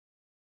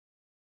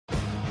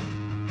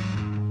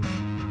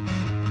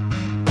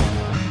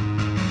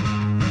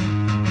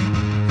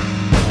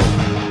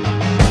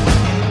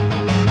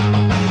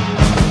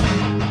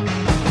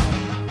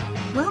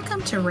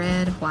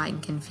Red, White,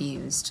 and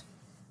Confused.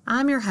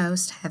 I'm your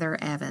host, Heather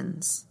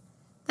Evans.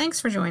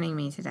 Thanks for joining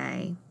me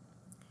today.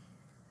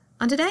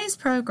 On today's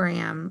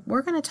program,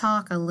 we're going to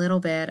talk a little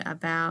bit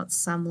about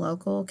some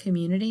local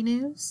community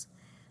news.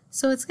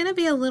 So it's going to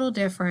be a little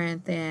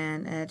different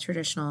than a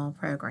traditional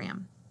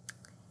program.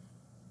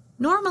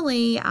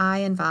 Normally, I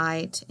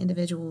invite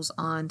individuals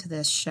onto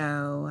this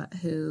show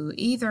who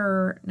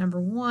either, number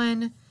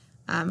one,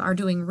 are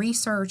doing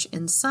research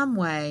in some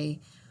way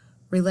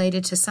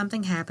related to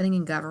something happening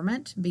in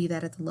government, be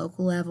that at the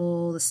local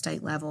level, the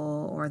state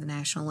level, or the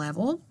national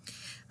level.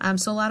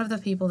 So a lot of the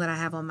people that I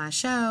have on my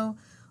show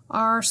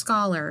are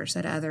scholars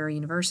at other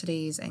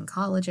universities and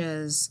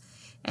colleges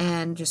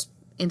and just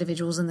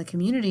individuals in the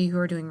community who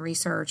are doing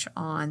research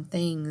on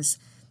things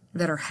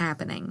that are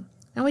happening.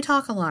 And we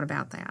talk a lot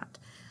about that.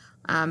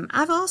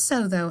 I've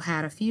also, though,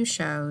 had a few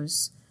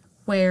shows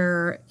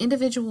where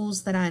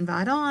individuals that I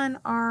invite on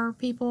are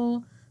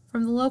people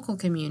from the local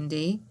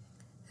community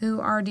who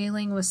are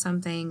dealing with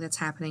something that's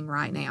happening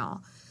right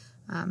now.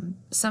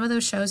 Some of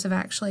those shows have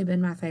actually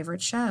been my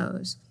favorite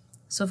shows.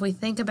 So if we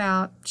think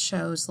about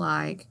shows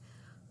like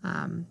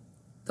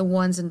the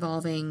ones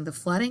involving the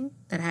flooding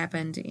that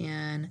happened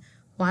in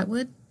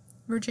Whitewood,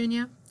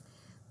 Virginia,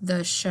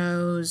 the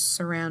shows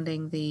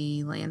surrounding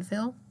the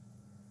landfill,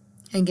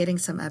 and getting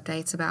some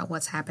updates about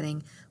what's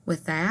happening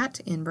with that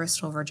in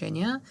Bristol,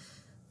 Virginia,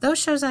 those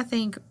shows, I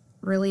think,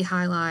 really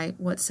highlight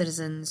what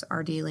citizens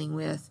are dealing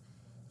with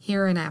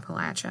here in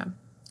Appalachia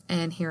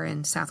and here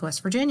in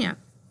Southwest Virginia.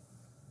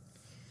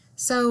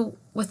 So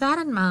with that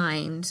in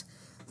mind,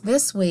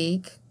 this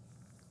week,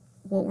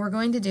 what we're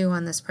going to do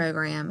on this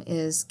program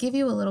is give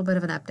you a little bit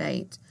of an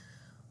update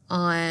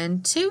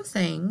on two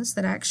things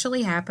that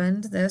actually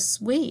happened this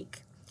week.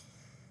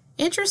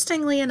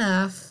 Interestingly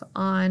enough,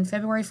 on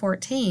February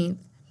 14th,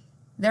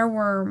 there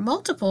were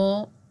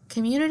multiple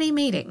community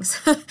meetings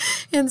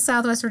in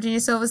Southwest Virginia.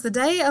 So it was the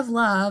day of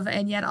love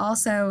and yet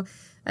also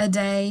a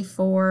day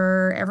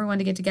for everyone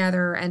to get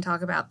together and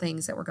talk about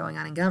things that were going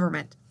on in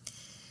government.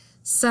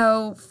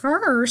 So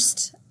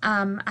first,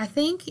 I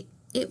think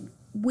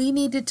we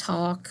need to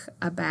talk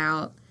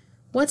about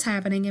what's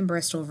happening in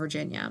Bristol,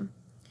 Virginia.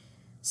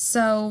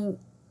 So,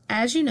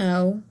 as you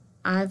know,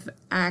 I've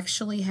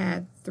actually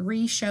had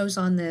 3 shows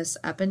on this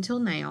up until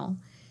now.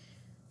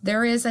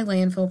 There is a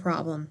landfill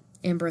problem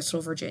in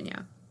Bristol,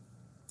 Virginia.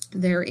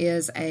 There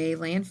is a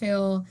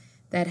landfill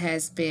that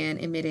has been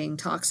emitting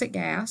toxic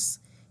gas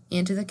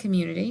into the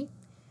community.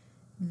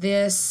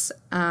 This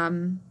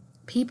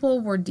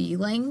people were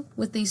dealing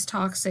with these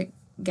toxic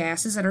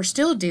gases and are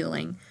still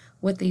dealing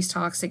with these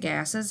toxic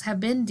gases, have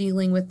been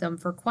dealing with them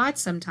for quite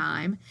some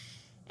time,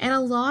 and a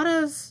lot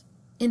of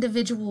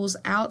individuals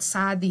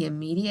outside the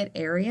immediate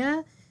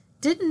area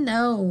didn't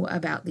know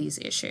about these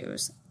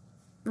issues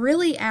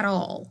really at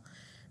all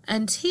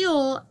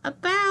until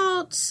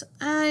about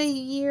a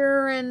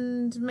year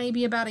and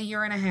maybe about a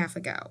year and a half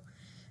ago.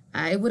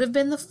 It would have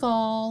been the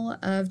fall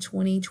of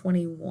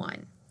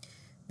 2021.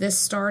 This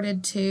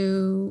started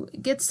to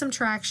get some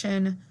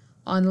traction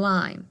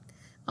online.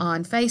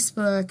 On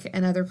Facebook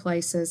and other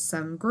places,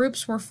 some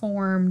groups were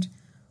formed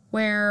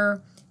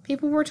where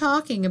people were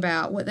talking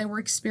about what they were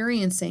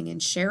experiencing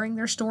and sharing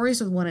their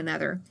stories with one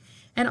another.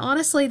 And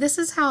honestly, this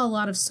is how a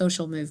lot of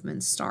social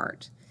movements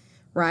start,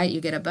 right? You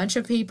get a bunch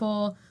of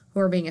people who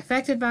are being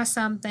affected by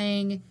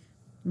something.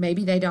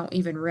 Maybe they don't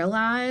even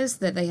realize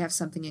that they have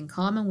something in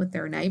common with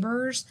their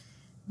neighbors.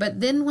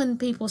 But then when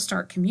people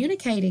start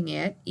communicating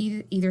it,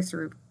 either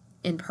through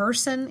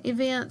in-person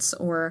events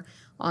or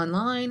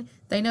online,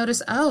 they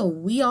notice, oh,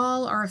 we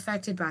all are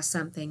affected by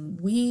something.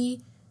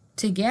 We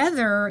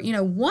together,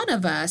 one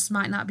of us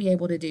might not be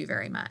able to do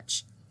very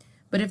much.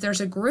 But if there's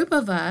a group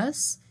of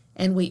us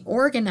and we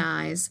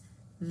organize,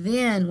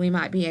 then we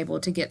might be able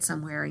to get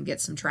somewhere and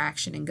get some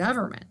traction in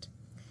government.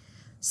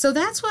 So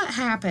that's what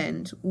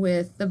happened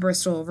with the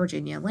Bristol,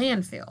 Virginia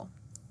landfill.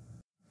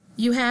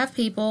 You have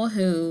people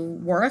who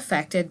were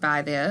affected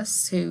by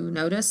this, who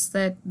noticed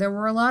that there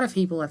were a lot of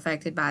people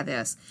affected by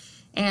this,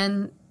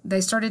 and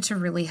they started to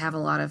really have a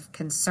lot of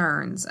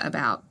concerns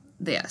about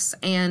this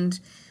and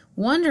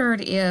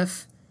wondered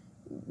if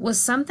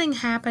was something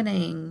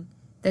happening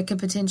that could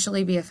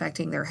potentially be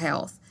affecting their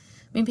health.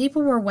 I mean,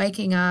 people were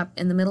waking up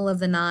in the middle of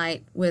the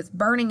night with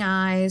burning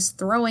eyes,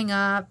 throwing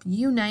up,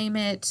 you name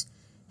it,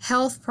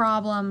 health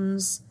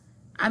problems.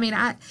 I mean,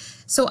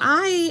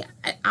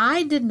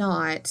 I did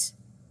not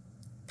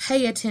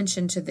pay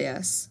attention to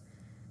this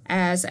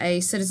as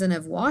a citizen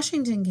of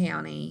Washington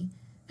County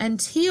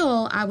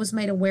until I was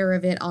made aware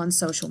of it on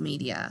social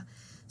media.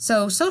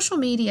 So social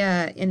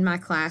media in my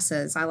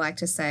classes, I like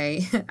to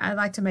say, I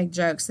like to make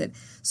jokes that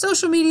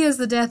social media is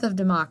the death of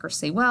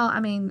democracy. Well, I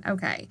mean,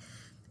 okay,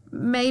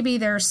 maybe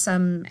there's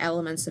some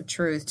elements of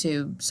truth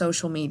to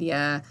social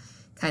media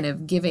kind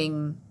of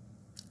giving,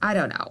 I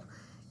don't know,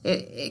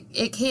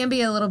 it can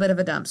be a little bit of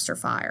a dumpster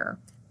fire,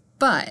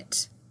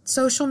 but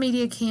social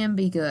media can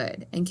be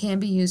good and can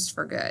be used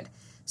for good.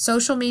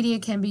 Social media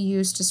can be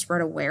used to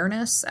spread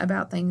awareness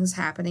about things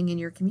happening in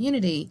your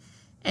community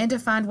and to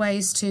find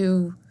ways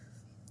to,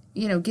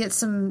 get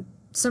some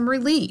some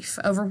relief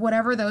over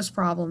whatever those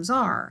problems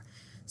are.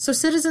 So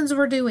citizens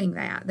were doing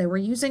that. They were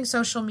using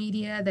social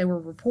media. They were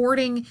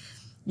reporting,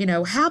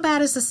 how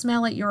bad is the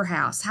smell at your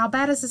house? How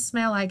bad is the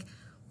smell? Like,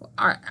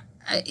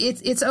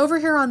 it's over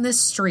here on this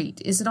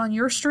street. Is it on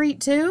your street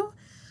too?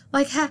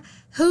 Like,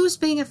 who's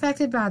being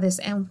affected by this,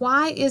 and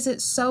why is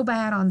it so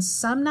bad on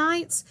some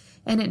nights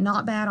and it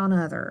not bad on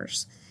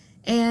others?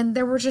 And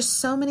there were just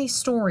so many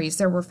stories.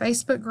 There were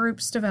Facebook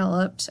groups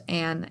developed,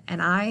 and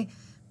I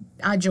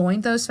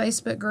joined those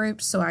Facebook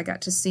groups, so I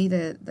got to see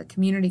the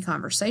community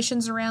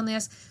conversations around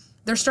this.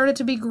 There started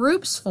to be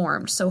groups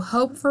formed. So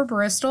Hope for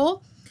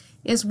Bristol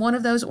is one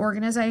of those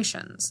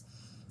organizations.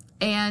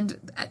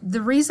 And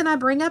the reason I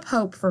bring up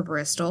Hope for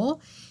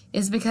Bristol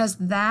is because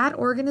that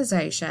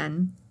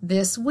organization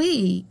this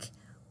week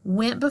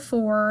went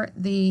before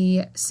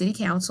the city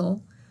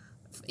council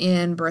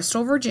in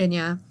Bristol,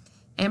 Virginia,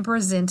 and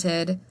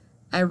presented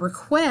a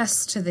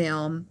request to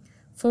them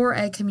for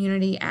a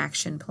community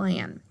action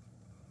plan.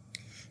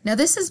 Now,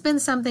 this has been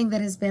something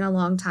that has been a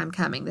long time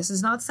coming. This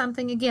is not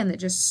something, again, that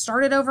just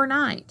started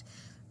overnight.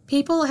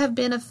 People have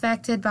been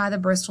affected by the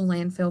Bristol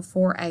landfill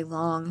for a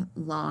long,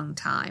 long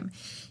time.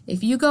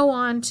 If you go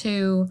on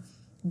to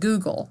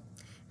Google,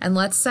 and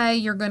let's say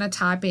you're going to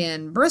type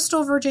in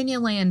Bristol, Virginia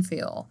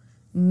landfill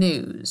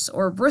news,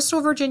 or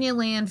Bristol, Virginia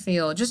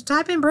landfill, just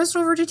type in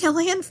Bristol, Virginia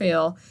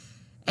landfill,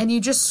 and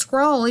you just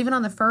scroll even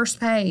on the first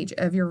page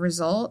of your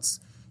results,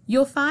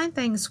 you'll find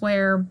things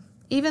where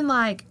even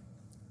like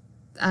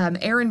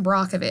Erin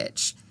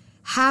Brockovich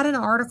had an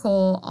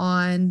article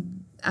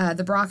on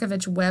the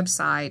Brockovich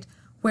website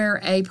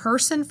where a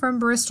person from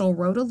Bristol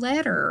wrote a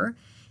letter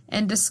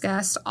and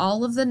discussed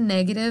all of the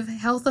negative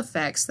health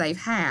effects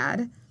they've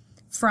had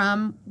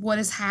from what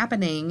is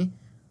happening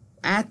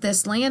at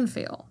this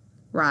landfill,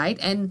 right?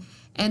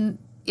 And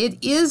it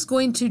is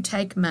going to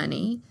take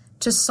money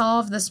to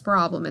solve this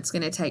problem. It's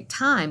going to take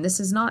time. This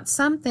is not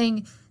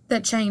something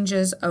that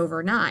changes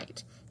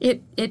overnight.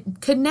 It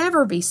could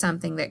never be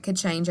something that could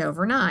change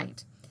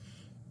overnight.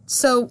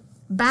 So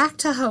back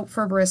to Hope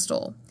for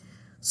Bristol.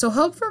 So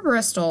Hope for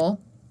Bristol,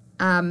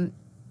 in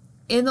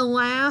the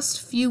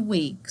last few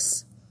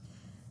weeks,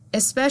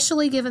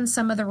 especially given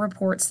some of the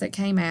reports that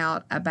came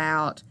out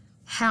about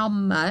how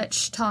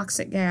much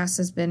toxic gas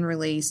has been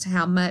released,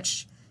 how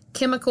much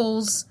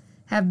chemicals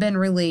have been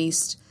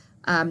released,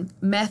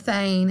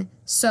 methane,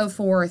 so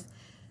forth,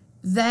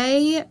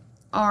 they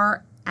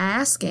are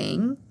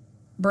asking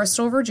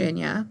Bristol,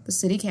 Virginia, the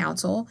city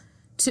council,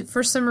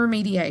 for some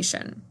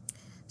remediation.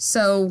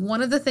 So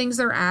one of the things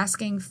they're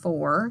asking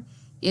for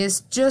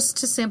is just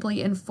to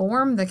simply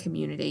inform the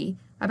community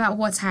about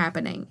what's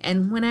happening.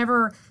 And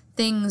whenever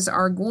things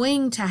are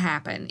going to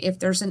happen, if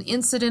there's an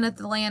incident at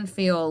the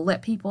landfill,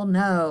 let people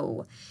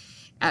know.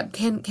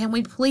 Can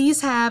we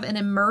please have an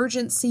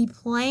emergency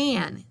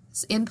plan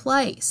in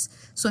place?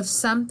 So if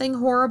something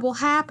horrible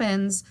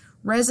happens,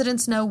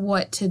 residents know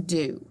what to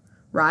do.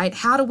 Right?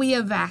 How do we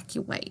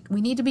evacuate?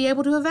 We need to be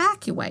able to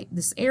evacuate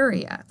this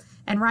area.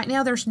 And right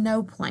now there's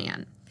no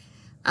plan.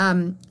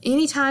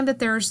 Anytime that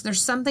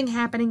there's something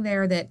happening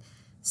there that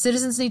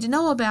citizens need to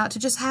know about, to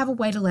just have a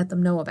way to let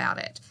them know about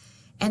it.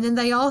 And then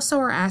they also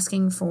are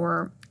asking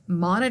for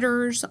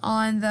monitors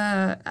on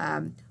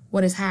the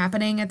what is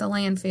happening at the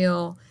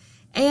landfill.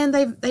 And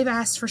they've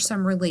asked for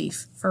some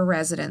relief for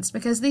residents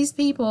because these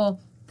people,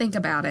 think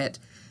about it,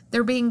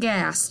 they're being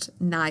gassed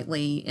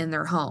nightly in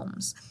their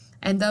homes.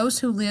 And those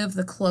who live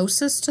the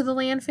closest to the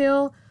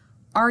landfill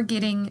are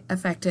getting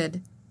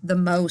affected the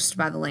most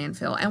by the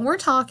landfill. And we're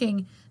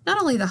talking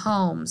not only the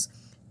homes,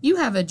 you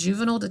have a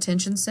juvenile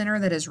detention center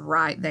that is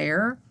right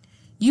there.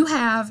 You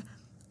have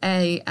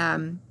an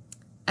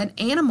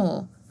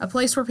animal, a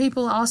place where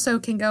people also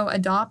can go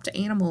adopt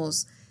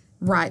animals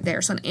right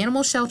there. So an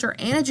animal shelter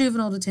and a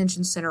juvenile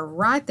detention center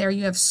right there.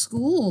 You have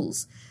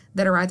schools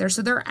that are right there.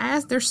 So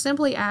they're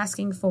simply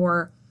asking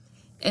for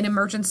an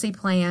emergency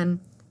plan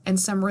and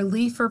some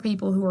relief for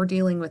people who are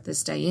dealing with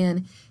this day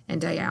in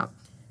and day out.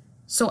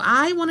 So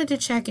I wanted to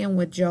check in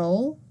with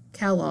Joel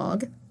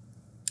Kellogg,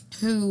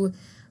 who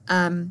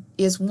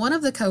is one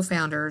of the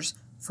co-founders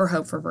for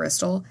Hope for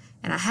Bristol,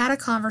 and I had a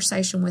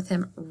conversation with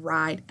him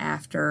right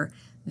after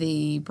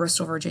the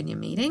Bristol, Virginia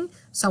meeting,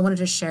 so I wanted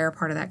to share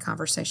part of that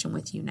conversation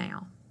with you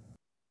now.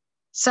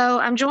 So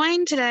I'm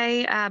joined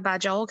today by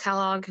Joel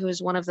Kellogg, who is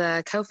one of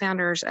the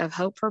co-founders of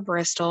Hope for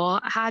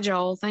Bristol. Hi,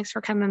 Joel. Thanks for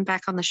coming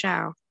back on the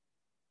show.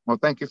 Well,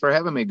 thank you for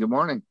having me. Good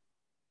morning.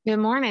 Good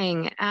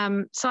morning.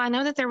 So I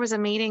know that there was a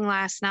meeting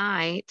last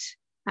night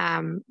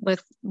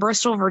with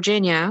Bristol,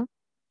 Virginia,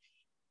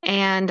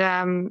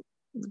 and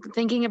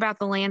thinking about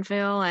the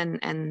landfill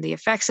and the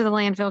effects of the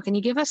landfill. Can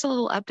you give us a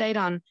little update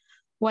on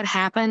what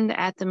happened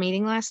at the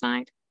meeting last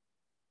night?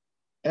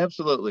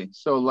 Absolutely.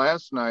 So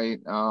last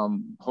night,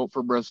 Hope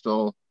for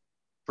Bristol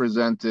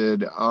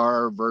presented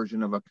our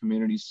version of a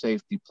community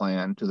safety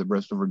plan to the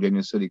Bristol,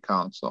 Virginia City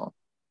Council.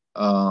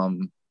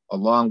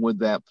 Along with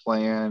that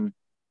plan,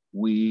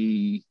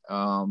 we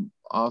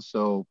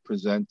also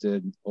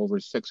presented over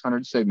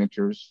 600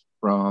 signatures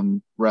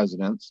from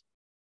residents,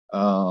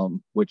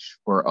 which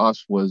for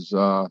us was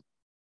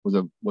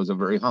was a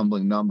very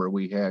humbling number.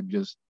 We had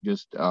just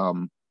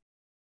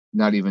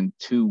not even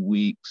 2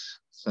 weeks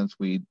since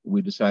we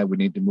decided we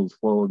need to move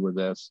forward with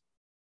this.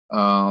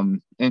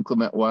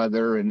 Inclement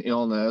weather and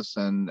illness,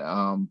 and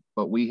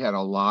but we had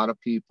a lot of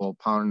people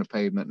pounding the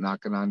pavement,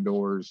 knocking on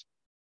doors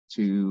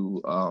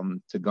to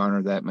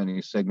garner that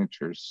many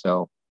signatures.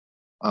 So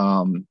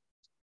the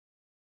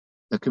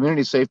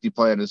community safety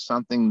plan is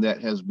something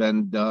that has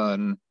been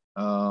done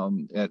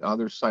at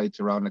other sites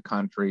around the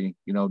country,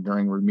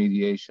 during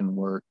remediation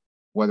work,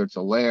 whether it's a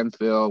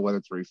landfill, whether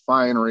it's a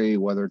refinery,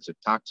 whether it's a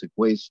toxic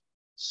waste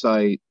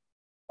site.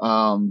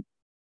 So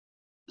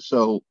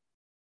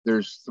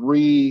there's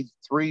three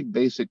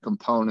basic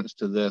components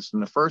to this,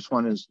 and the first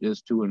one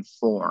is to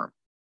inform.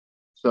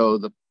 So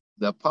the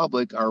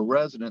public, our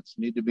residents,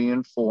 need to be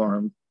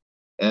informed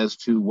as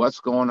to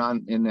what's going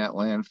on in that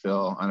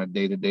landfill on a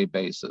day-to-day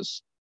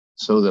basis,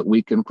 so that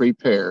we can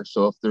prepare.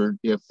 So if they're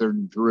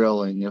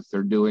drilling, if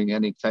they're doing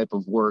any type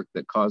of work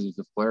that causes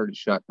the flare to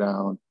shut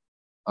down,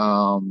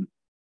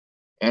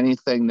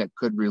 anything that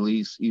could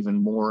release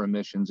even more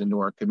emissions into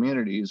our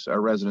communities,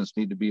 our residents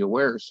need to be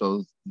aware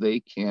so they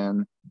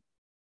can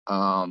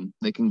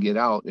get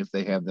out if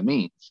they have the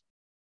means.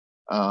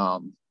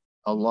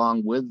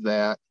 Along with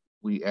that,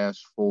 we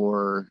ask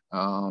for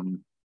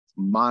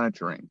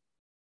monitoring.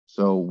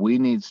 So we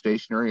need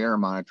stationary air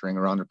monitoring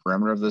around the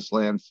perimeter of this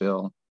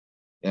landfill,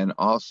 and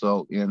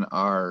also in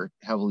our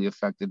heavily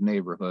affected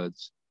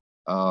neighborhoods.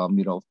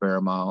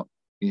 Fairmount,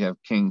 you have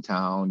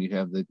Kingtown, you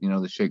have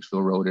the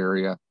Shakespeare Road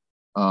area.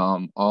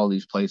 All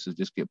these places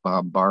just get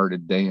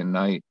bombarded day and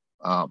night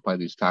by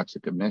these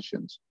toxic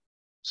emissions.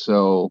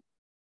 So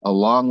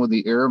along with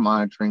the air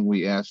monitoring,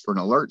 we ask for an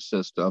alert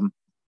system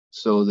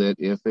so that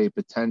if a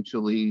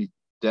potentially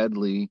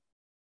deadly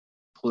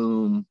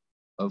plume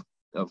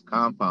of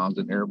compounds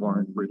and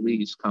airborne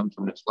release comes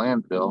from this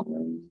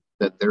landfill,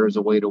 that there is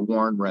a way to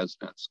warn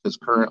residents. Because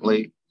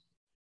currently,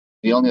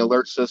 the only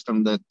alert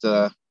system that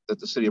the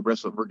city of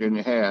Bristol,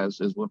 Virginia has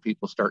is when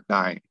people start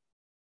dying.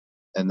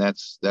 And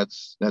that's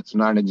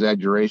not an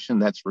exaggeration,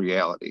 that's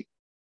reality.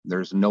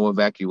 There's no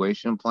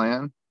evacuation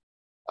plan.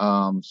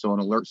 So an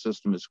alert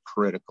system is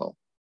critical.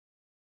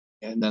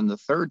 And then the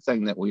third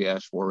thing that we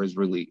ask for is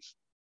relief.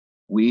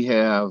 We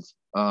have,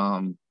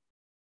 for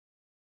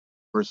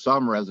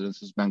some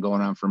residents, it's been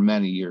going on for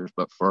many years,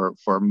 but for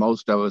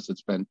most of us,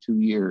 it's been 2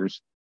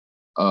 years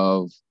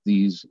of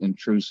these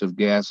intrusive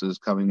gases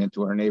coming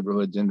into our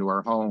neighborhoods, into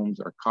our homes,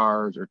 our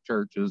cars, our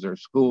churches, our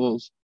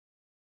schools.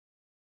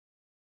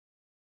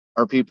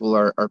 Our people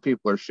are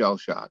shell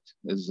shocked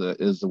is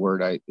the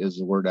word I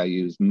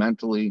use,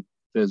 mentally,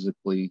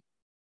 physically,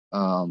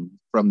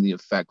 from the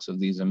effects of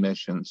these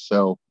emissions.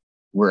 So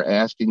we're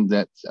asking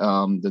that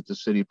the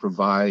city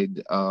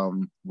provide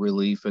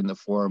relief in the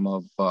form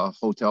of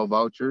hotel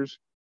vouchers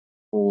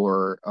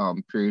for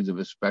periods of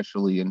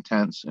especially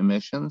intense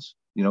emissions,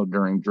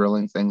 during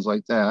drilling, things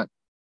like that.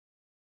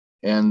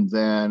 And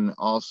then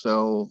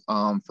also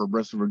for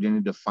Bristol,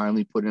 Virginia to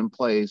finally put in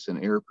place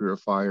an air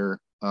purifier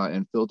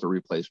and filter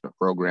replacement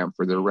program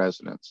for their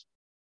residents.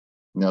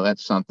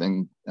 That's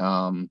something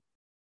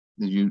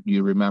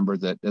you remember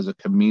that as a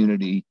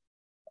community,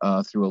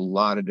 through a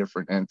lot of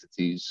different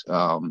entities,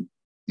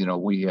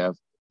 we have,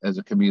 as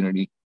a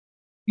community,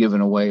 given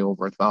away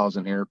over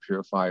 1,000 air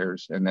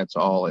purifiers, and that's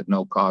all at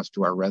no cost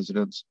to our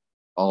residents,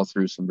 all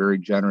through some very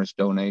generous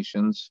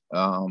donations,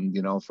 from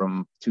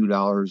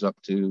 $2 up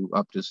to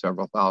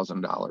several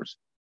 $1,000s.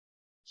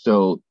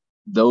 So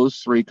those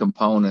three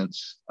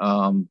components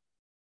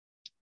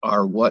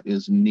are what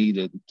is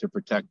needed to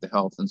protect the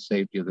health and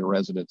safety of the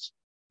residents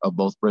of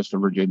both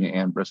Bristol, Virginia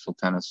and Bristol,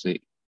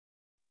 Tennessee.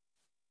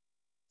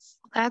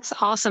 That's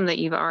awesome that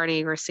you've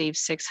already received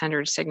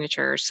 600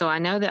 signatures. So I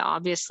know that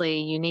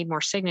obviously you need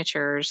more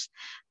signatures.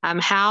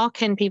 How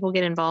can people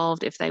get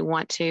involved if they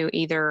want to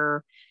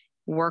either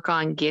work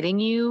on getting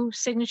you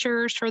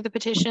signatures for the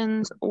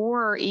petitions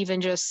or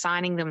even just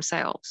signing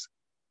themselves?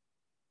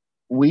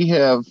 We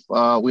have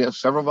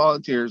several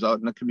volunteers out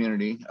in the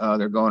community.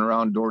 They're going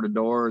around door to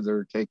door.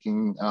 They're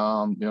taking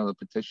the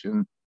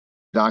petition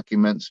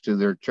documents to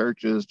their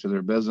churches, to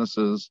their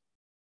businesses.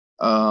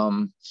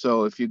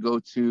 So if you go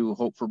to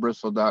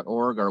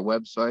hopeforbristol.org, our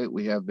website,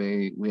 we have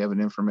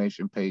an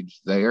information page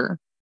there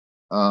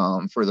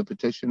for the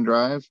petition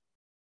drive.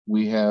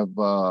 We have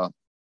a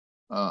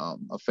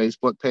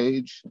Facebook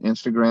page,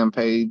 Instagram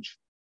page.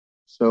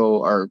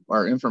 So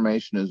our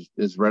information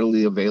is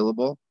readily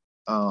available.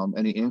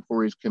 Any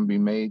inquiries can be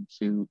made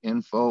to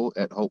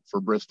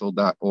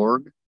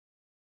info@hopeforbristol.org.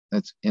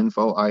 That's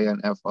info,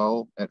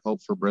 INFO,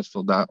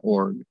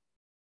 @hopeforbristol.org.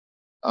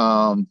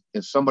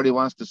 If somebody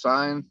wants to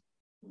sign,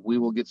 we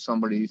will get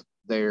somebody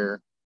there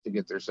to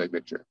get their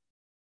signature.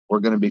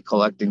 We're going to be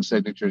collecting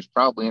signatures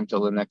probably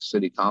until the next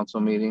city council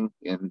meeting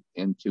in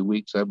 2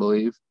 weeks, I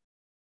believe.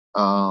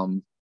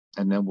 And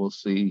then we'll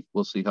see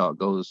how it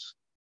goes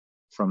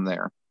from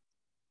there.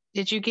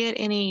 Did you get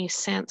any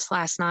sense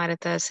last night at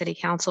the city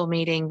council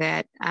meeting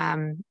that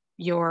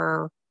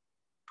your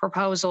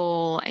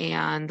proposal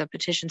and the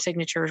petition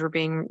signatures were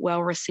being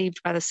well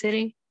received by the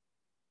city?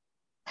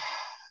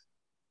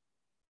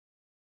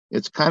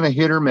 it's kind of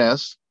hit or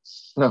miss.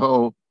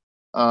 So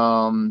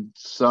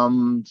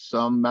some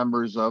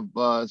members of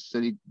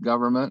city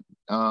government,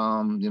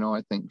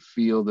 I think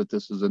feel that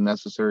this is a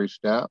necessary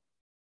step.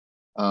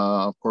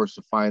 Of course,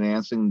 the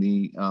financing,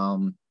 the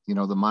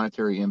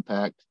monetary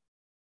impact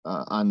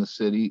on the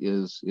city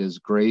is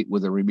great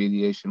with the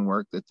remediation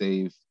work that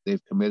they've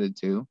committed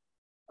to.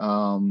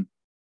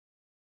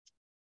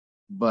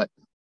 But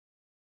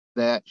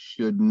that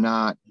should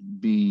not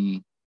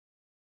be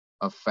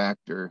a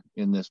factor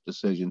in this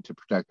decision to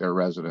protect our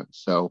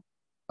residents. So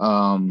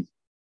I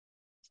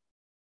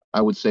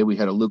would say we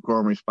had a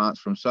lukewarm response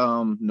from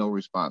some, no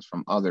response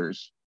from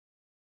others.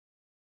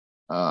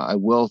 I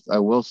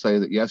will say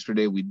that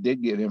yesterday we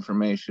did get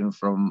information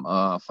from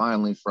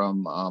finally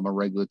from a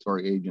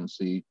regulatory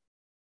agency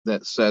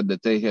that said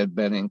that they had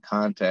been in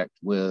contact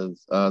with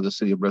the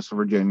city of Bristol,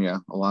 Virginia,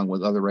 along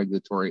with other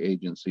regulatory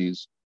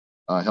agencies,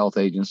 health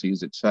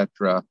agencies,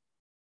 etc.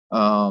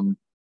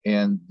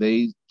 And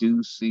they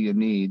do see a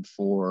need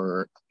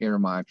for air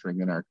monitoring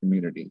in our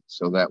community.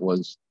 So that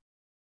was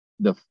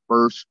the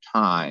first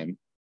time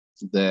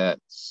that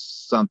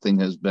something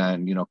has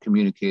been,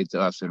 communicated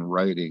to us in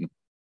writing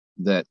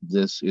that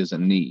this is a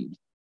need.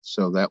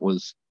 So that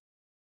was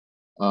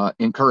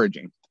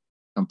encouraging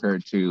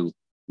compared to,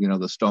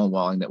 the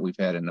stonewalling that we've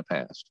had in the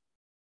past.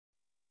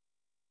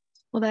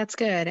 Well, that's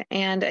good.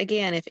 And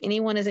again, if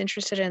anyone is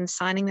interested in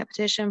signing that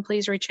petition,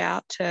 please reach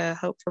out to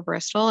Hope for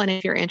Bristol. And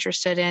if you're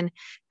interested in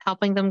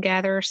helping them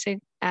gather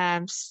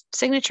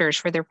signatures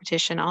for their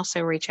petition,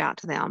 also reach out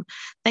to them.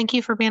 Thank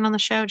you for being on the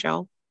show,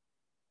 Joel.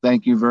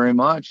 Thank you very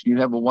much. You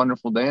have a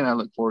wonderful day, and I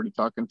look forward to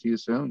talking to you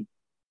soon.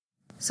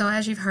 So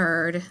as you've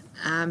heard,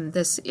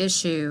 this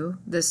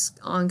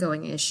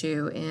ongoing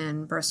issue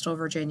in Bristol,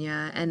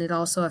 Virginia, and it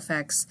also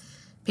affects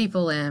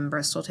people in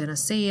Bristol,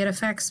 Tennessee. It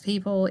affects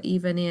people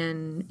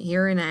even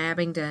here in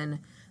Abingdon,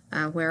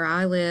 where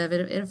I live.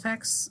 It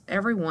affects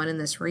everyone in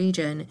this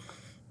region.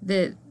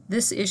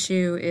 This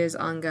issue is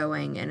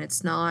ongoing, and it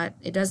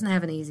doesn't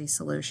have an easy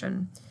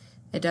solution.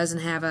 It doesn't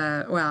have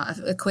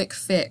a quick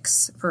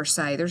fix per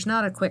se. There's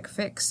not a quick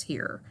fix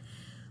here.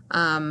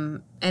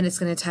 And it's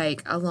going to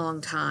take a long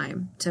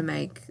time to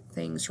make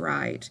things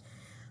right.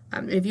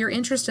 If you're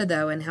interested,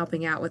 though, in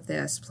helping out with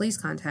this, please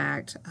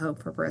contact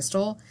Hope for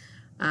Bristol.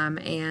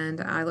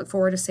 And I look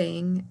forward to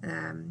seeing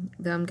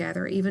them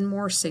gather even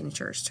more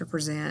signatures to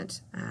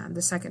present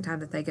the second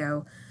time that they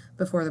go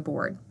before the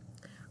board.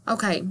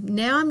 Okay,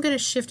 now I'm going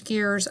to shift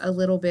gears a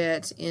little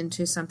bit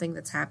into something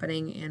that's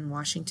happening in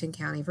Washington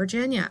County,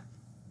 Virginia.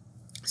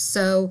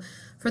 So,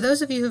 for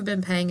those of you who've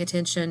been paying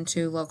attention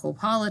to local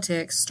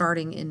politics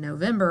starting in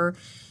November,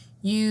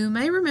 you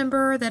may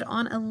remember that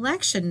on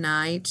election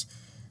night,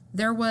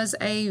 there was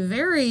a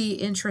very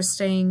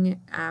interesting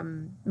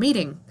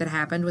meeting that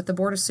happened with the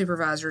Board of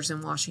Supervisors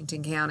in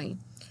Washington County.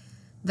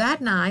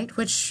 That night,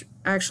 which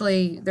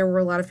actually there were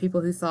a lot of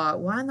people who thought,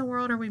 why in the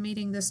world are we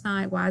meeting this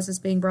night? Why is this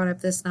being brought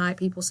up this night?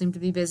 People seem to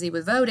be busy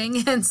with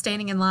voting and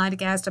standing in line to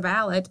cast a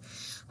ballot.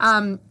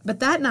 But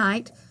that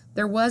night,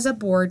 there was a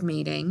board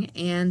meeting,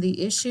 and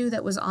the issue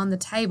that was on the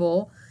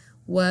table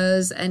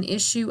was an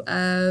issue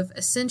of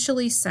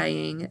essentially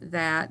saying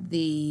that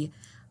the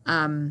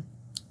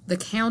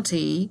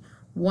county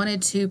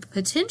wanted to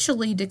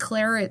potentially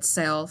declare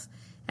itself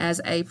as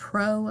a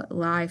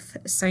pro-life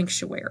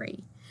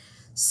sanctuary.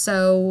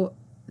 So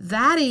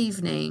that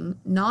evening,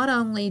 not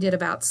only did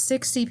about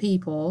 60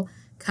 people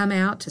come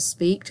out to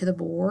speak to the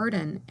board,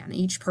 and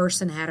each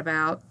person had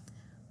about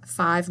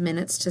 5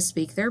 minutes to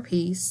speak their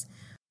piece.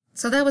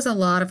 So that was a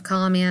lot of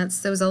comments.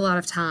 There was a lot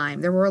of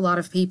time. There were a lot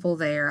of people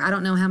there. I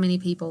don't know how many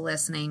people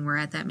listening were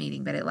at that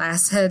meeting, but it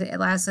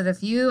lasted a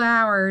few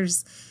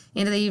hours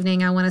into the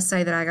evening. I want to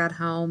say that I got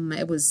home.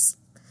 It was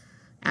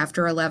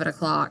after 11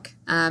 o'clock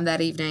that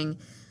evening.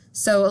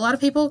 So a lot of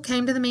people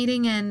came to the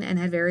meeting and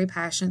had very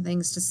passionate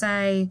things to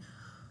say.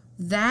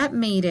 That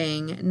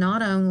meeting,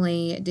 not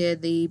only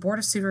did the Board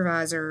of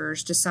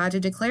Supervisors decide to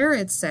declare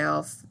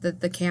itself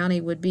that the county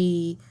would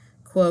be,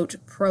 quote,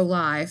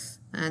 pro-life,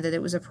 that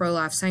it was a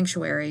pro-life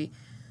sanctuary,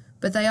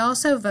 but they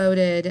also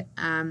voted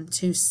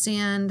to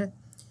send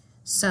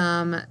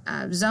some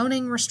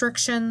zoning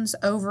restrictions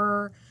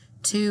over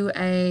to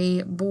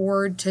a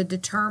board to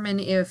determine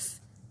if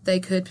they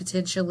could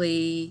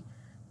potentially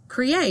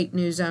create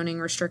new zoning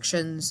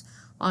restrictions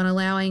on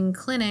allowing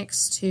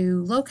clinics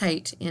to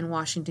locate in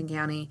Washington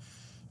County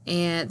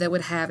and that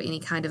would have any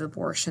kind of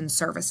abortion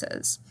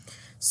services.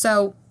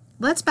 So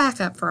let's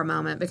back up for a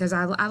moment, because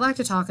I like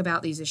to talk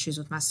about these issues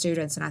with my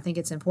students, and I think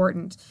it's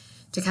important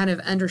to kind of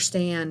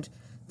understand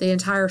the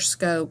entire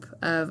scope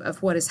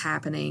of what is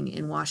happening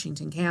in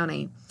Washington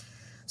County.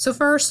 So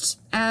first,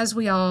 as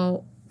we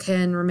all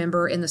can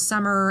remember, in the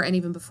summer and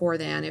even before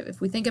then,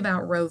 if we think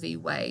about Roe v.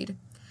 Wade,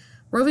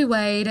 Roe v.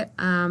 Wade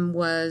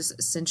was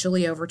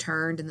essentially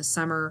overturned in the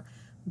summer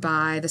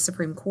by the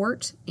Supreme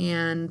Court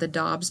and the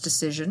Dobbs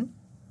decision.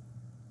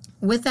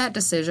 With that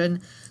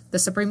decision, the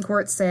Supreme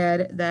Court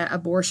said that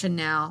abortion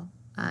now,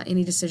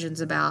 any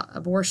decisions about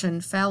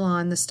abortion fell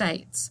on the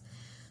states.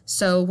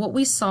 So what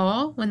we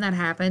saw when that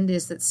happened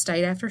is that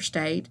state after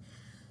state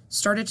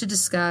started to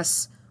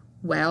discuss,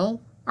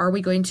 well, are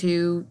we going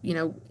to,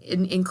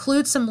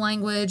 include some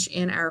language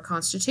in our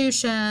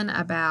Constitution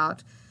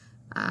about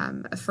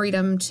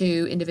freedom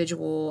to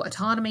individual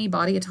autonomy,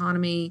 body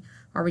autonomy?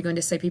 Are we going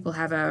to say people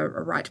have a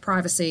right to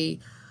privacy?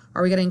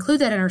 Are we going to include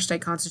that in our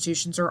state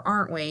constitutions, or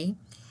aren't we?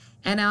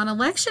 And on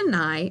election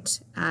night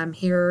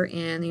here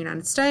in the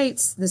United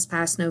States this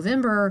past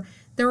November,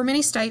 there were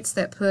many states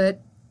that put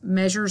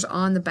measures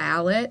on the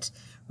ballot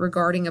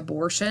regarding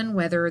abortion,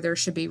 whether there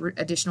should be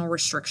additional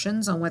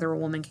restrictions on whether a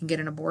woman can get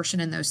an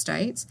abortion in those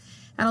states.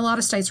 And a lot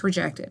of states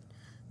rejected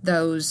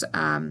those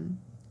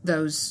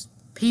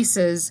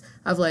pieces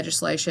of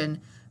legislation,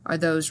 or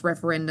those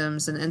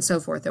referendums and so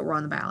forth that were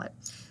on the ballot.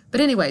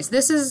 But anyways,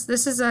 this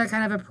is a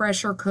kind of a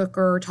pressure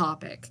cooker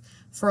topic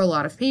for a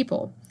lot of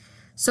people.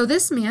 So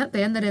this meant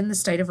then that in the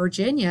state of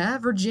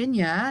Virginia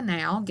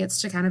now gets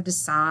to kind of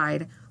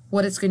decide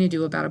what it's going to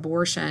do about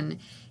abortion.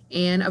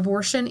 And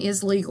abortion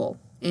is legal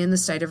in the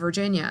state of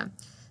Virginia.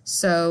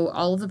 So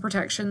all of the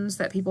protections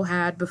that people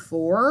had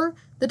before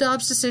the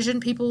Dobbs decision,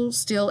 people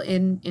still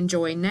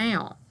enjoy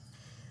now.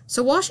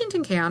 So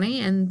Washington County,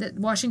 and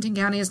Washington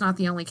County is not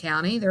the only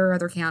county. There are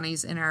other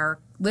counties in our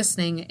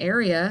listening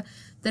area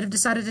that have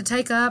decided to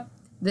take up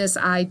this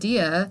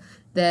idea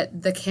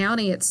that the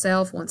county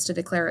itself wants to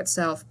declare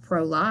itself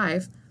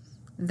pro-life.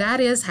 That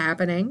is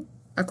happening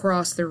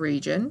across the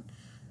region.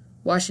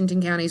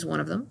 Washington County is one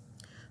of them.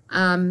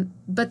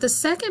 But the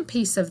second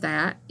piece of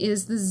that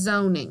is the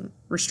zoning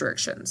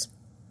restrictions.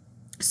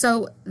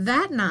 So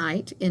that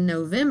night in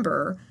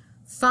November,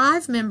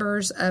 5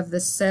 members of the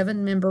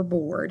 7-member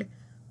board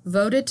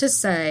voted to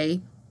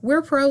say,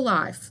 we're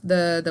pro-life.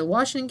 The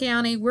Washington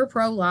County, we're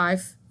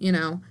pro-life.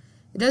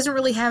 It doesn't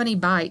really have any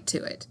bite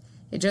to it.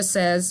 It just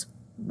says,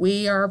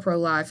 we are a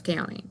pro-life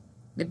county.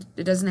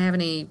 It doesn't have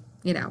any,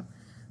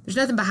 there's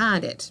nothing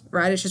behind it,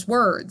 right? It's just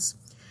words.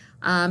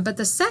 But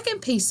the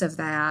second piece of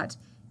that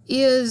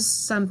is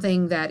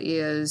something that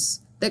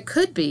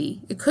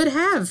could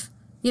have,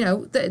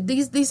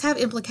 these have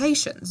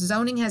implications.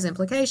 Zoning has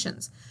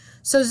implications.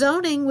 So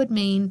zoning would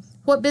mean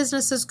what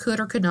businesses could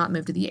or could not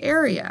move to the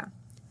area.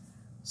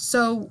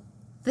 So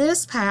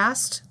this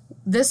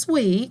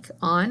week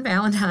on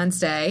Valentine's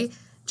Day,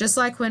 just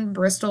like when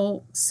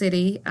Bristol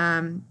City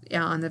on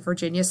the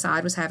Virginia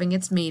side was having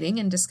its meeting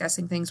and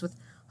discussing things with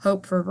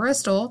Hope for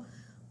Bristol,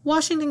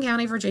 Washington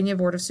County, Virginia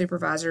Board of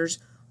Supervisors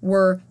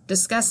were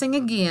discussing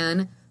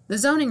again the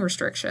zoning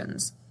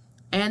restrictions.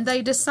 And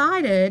they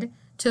decided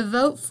to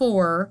vote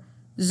for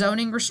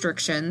zoning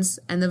restrictions,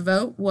 and the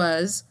vote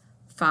was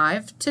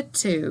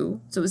 5-2.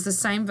 So it was the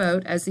same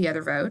vote as the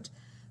other vote,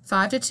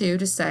 5-2,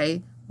 to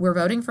say we're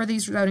voting for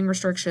these zoning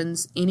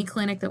restrictions. Any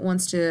clinic that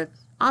wants to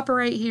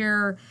operate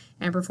here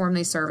and perform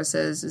these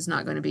services is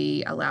not going to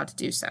be allowed to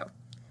do so.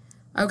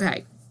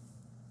 Okay,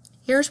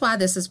 here's why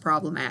this is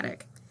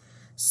problematic.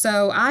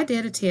 So I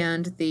did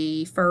attend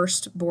the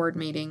first board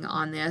meeting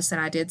on this, and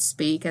I did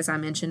speak. As I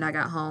mentioned, I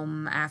got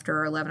home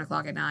after 11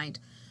 o'clock at night.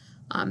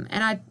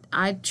 And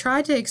I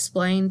tried to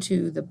explain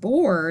to the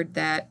board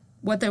that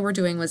what they were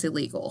doing was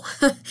illegal.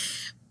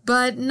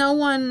 But no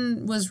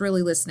one was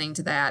really listening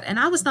to that. And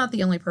I was not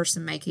the only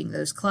person making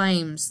those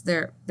claims.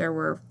 There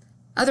were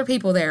other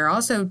people there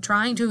also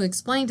trying to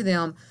explain to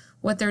them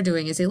what they're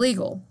doing is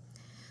illegal.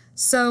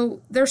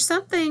 So there's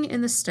something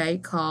in the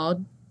state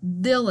called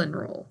Dillon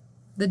Rule.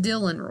 The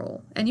Dillon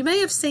Rule. And you may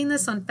have seen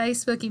this on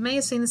Facebook. You may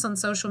have seen this on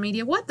social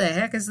media. What the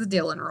heck is the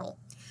Dillon Rule?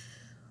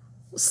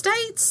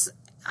 States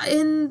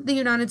in the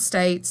United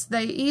States,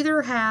 they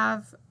either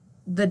have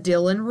the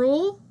Dillon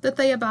Rule that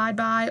they abide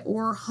by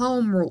or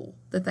Home Rule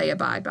that they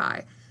abide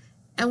by.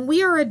 And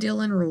we are a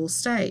Dillon Rule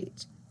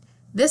state.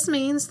 This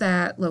means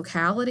that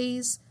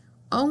localities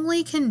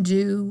only can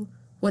do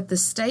what the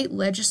state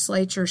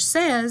legislature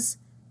says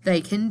they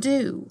can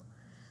do.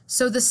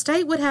 So the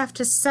state would have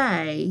to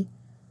say,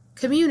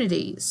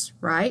 communities,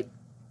 right?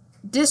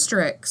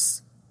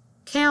 Districts,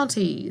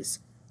 counties,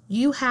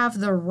 you have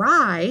the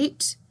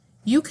right,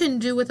 you can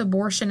do with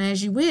abortion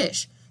as you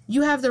wish.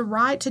 You have the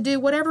right to do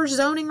whatever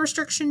zoning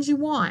restrictions you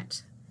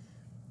want.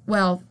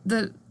 Well,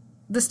 the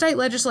state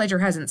legislature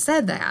hasn't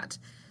said that.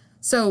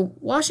 So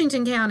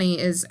Washington County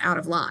is out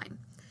of line.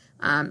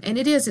 And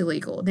it is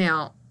illegal.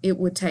 Now, it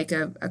would take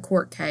a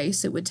court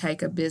case. It would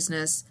take a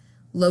business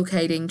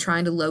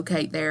trying to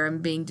locate there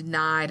and being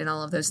denied and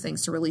all of those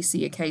things to really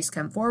see a case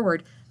come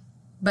forward.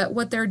 But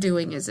what they're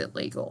doing is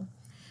illegal.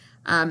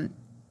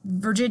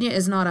 Virginia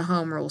is not a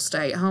home rule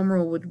state. Home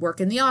rule would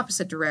work in the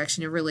opposite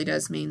direction. It really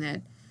does mean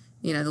that,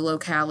 the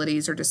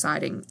localities are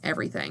deciding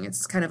everything.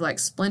 It's kind of like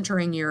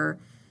splintering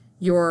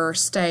your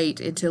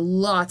state into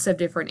lots of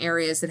different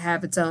areas that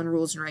have its own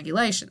rules and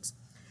regulations.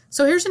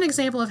 So here's an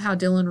example of how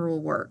Dillon Rule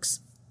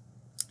works.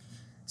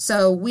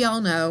 So we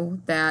all know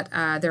that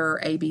there are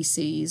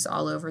ABCs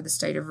all over the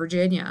state of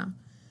Virginia.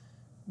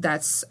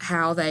 That's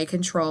how they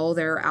control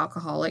their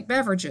alcoholic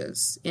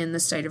beverages in the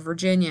state of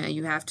Virginia.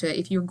 You have to,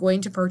 if you're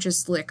going to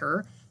purchase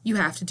liquor, you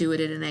have to do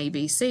it at an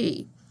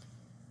ABC.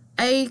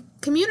 A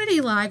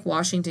community like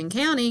Washington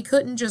County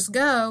couldn't just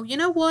go, you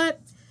know what?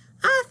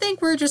 I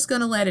think we're just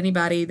going to let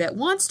anybody that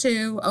wants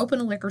to open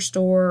a liquor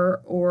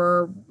store,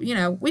 or, we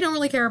don't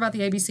really care about the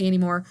ABC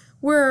anymore.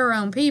 We're our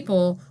own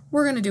people.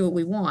 We're going to do what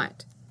we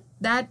want.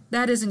 That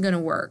isn't going to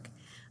work.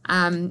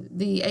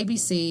 The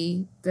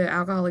ABC, the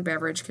Alcoholic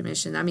Beverage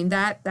Commission,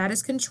 that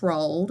is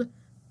controlled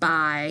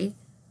by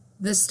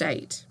the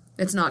state.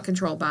 It's not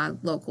controlled by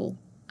local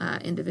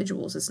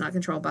individuals. It's not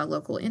controlled by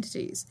local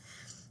entities.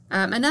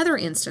 Another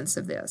instance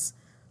of this.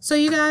 So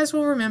you guys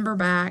will remember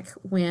back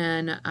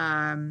when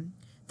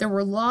there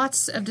were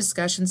lots of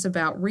discussions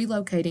about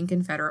relocating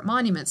Confederate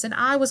monuments. And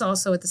I was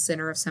also at the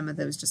center of some of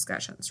those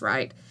discussions,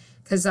 right?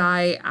 Because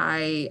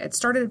I had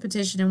started a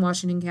petition in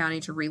Washington County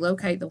to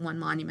relocate the one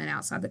monument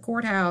outside the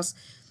courthouse.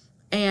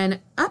 And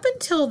up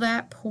until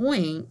that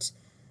point,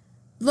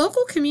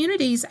 local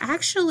communities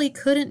actually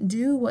couldn't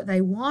do what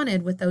they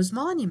wanted with those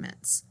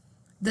monuments.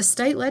 The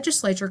state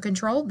legislature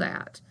controlled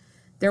that.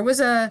 There was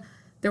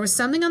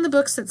something on the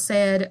books that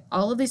said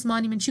all of these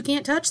monuments, you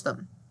can't touch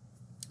them.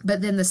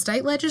 But then the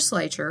state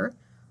legislature,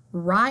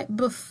 right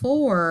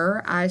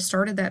before I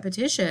started that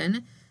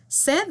petition,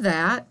 said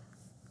that,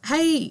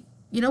 hey,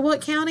 you know what,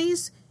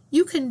 counties?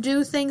 You can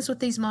do things with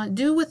these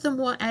monuments. Do with them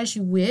as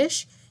you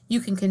wish.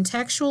 You can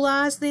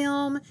contextualize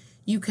them.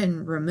 You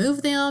can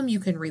remove them. You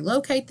can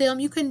relocate them.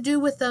 You can do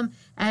with them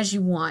as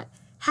you want.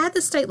 Had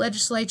the state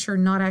legislature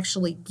not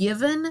actually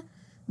given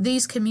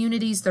these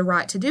communities the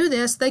right to do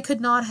this, they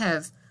could not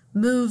have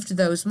moved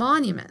those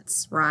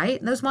monuments, right?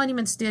 And those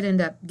monuments did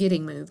end up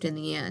getting moved in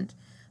the end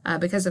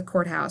because of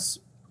courthouse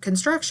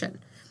construction.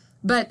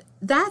 But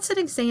that's an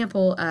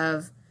example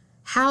of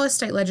how a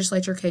state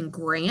legislature can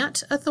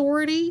grant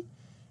authority.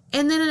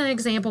 And then an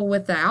example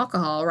with the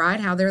alcohol, right?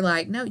 How they're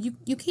like, no,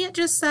 you can't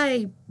just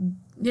say,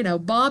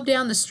 Bob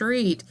down the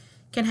street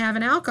can have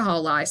an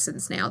alcohol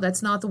license now.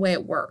 That's not the way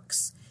it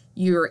works.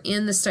 You're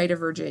in the state of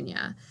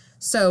Virginia.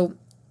 So,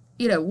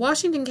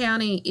 Washington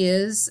County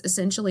is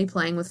essentially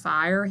playing with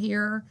fire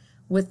here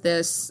with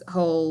the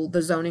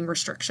zoning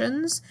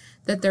restrictions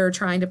that they're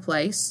trying to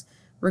place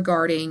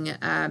regarding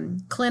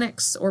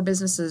clinics or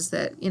businesses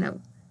that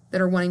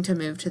are wanting to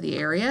move to the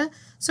area.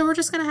 So we're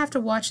just going to have to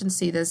watch and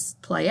see this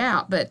play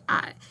out. But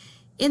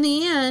in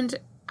the end,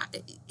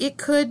 it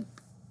could,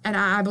 and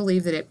I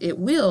believe that it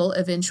will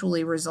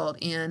eventually result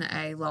in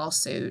a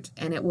lawsuit,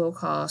 and it will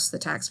cost the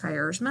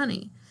taxpayers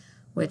money,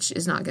 which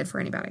is not good for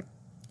anybody.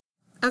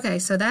 Okay,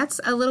 so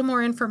that's a little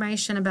more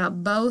information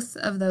about both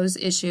of those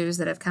issues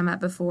that have come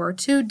up before.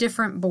 2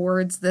 different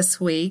boards this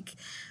week,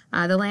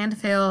 the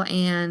landfill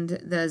and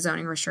the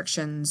zoning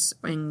restrictions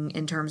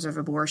in terms of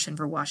abortion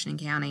for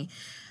Washington County.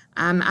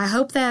 I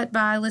hope that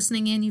by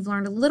listening in, you've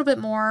learned a little bit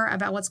more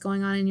about what's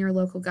going on in your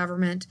local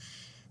government.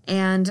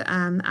 And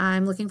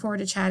I'm looking forward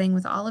to chatting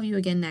with all of you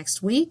again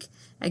next week.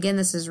 Again,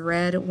 this is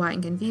Red, White,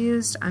 and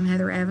Confused. I'm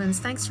Heather Evans.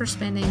 Thanks for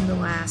spending the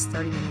last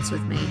 30 minutes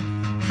with me.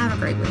 Have a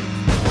great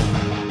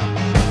week.